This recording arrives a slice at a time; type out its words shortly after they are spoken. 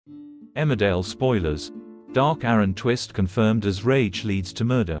Emmerdale spoilers. Dark Aaron twist confirmed as rage leads to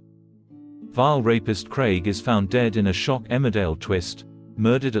murder. Vile rapist Craig is found dead in a shock Emmerdale twist,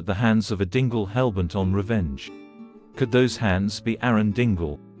 murdered at the hands of a Dingle hellbent on revenge. Could those hands be Aaron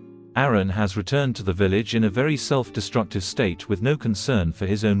Dingle? Aaron has returned to the village in a very self-destructive state with no concern for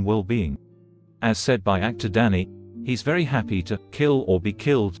his own well-being. As said by actor Danny, he's very happy to kill or be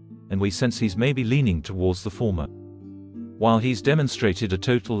killed, and we sense he's maybe leaning towards the former. While he's demonstrated a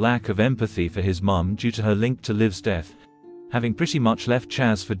total lack of empathy for his mum due to her link to Liv's death, having pretty much left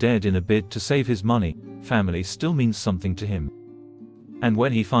Chaz for dead in a bid to save his money, family still means something to him. And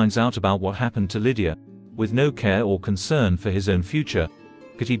when he finds out about what happened to Lydia, with no care or concern for his own future,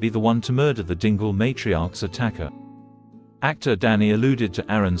 could he be the one to murder the Dingle matriarch's attacker? Actor Danny alluded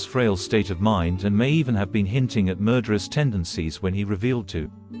to Aaron's frail state of mind and may even have been hinting at murderous tendencies when he revealed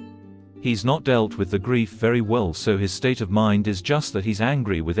to. He's not dealt with the grief very well, so his state of mind is just that he's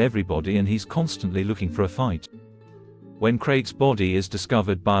angry with everybody and he's constantly looking for a fight. When Craig's body is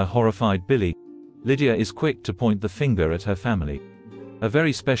discovered by a horrified Billy, Lydia is quick to point the finger at her family. A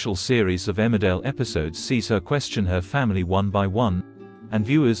very special series of Emmerdale episodes sees her question her family one by one, and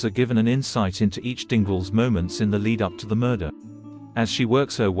viewers are given an insight into each Dingle's moments in the lead up to the murder. As she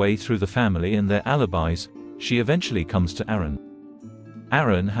works her way through the family and their alibis, she eventually comes to Aaron.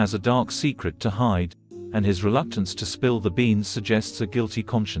 Aaron has a dark secret to hide, and his reluctance to spill the beans suggests a guilty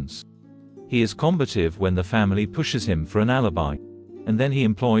conscience. He is combative when the family pushes him for an alibi, and then he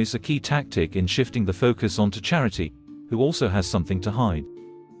employs a key tactic in shifting the focus onto Charity, who also has something to hide.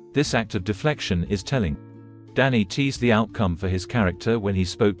 This act of deflection is telling. Danny teased the outcome for his character when he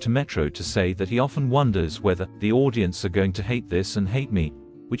spoke to Metro to say that he often wonders whether the audience are going to hate this and hate me,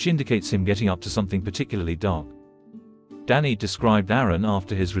 which indicates him getting up to something particularly dark. Danny described Aaron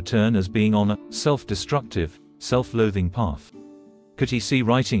after his return as being on a self-destructive, self-loathing path. Could he see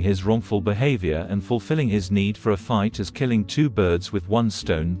righting his wrongful behavior and fulfilling his need for a fight as killing two birds with one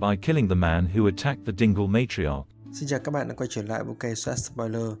stone by killing the man who attacked the Dingle matriarch? Xin chào các bạn đã quay trở lại UK Soát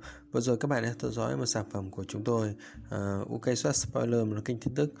Spoiler. Vừa rồi các bạn đã theo dõi một sản phẩm của chúng tôi, UK Soát Spoiler, một kênh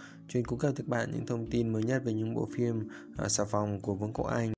tin tức chuyên cung cấp cho các bạn những thông tin mới nhất về những bộ phim xà phòng của Vương quốc Anh.